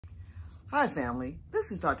Hi family, this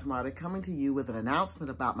is Dr. Marta coming to you with an announcement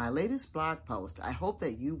about my latest blog post. I hope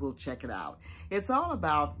that you will check it out. It's all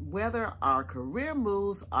about whether our career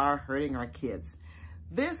moves are hurting our kids.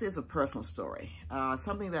 This is a personal story,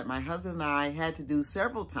 something that my husband and I had to do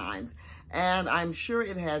several times, and I'm sure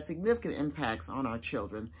it had significant impacts on our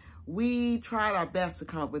children. We tried our best to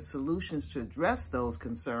come up with solutions to address those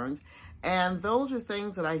concerns, and those are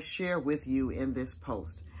things that I share with you in this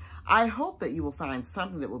post. I hope that you will find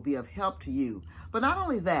something that will be of help to you. But not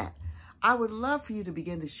only that, I would love for you to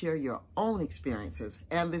begin to share your own experiences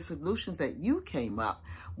and the solutions that you came up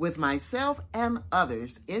with myself and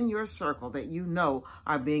others in your circle that you know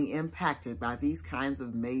are being impacted by these kinds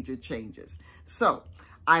of major changes. So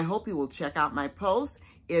I hope you will check out my post.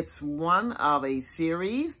 It's one of a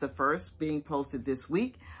series, the first being posted this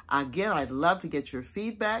week. Again, I'd love to get your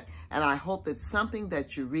feedback, and I hope that something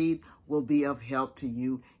that you read will be of help to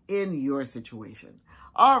you in your situation.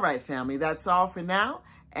 All right, family, that's all for now,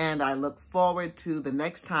 and I look forward to the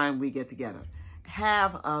next time we get together.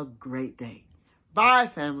 Have a great day. Bye,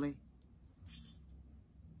 family.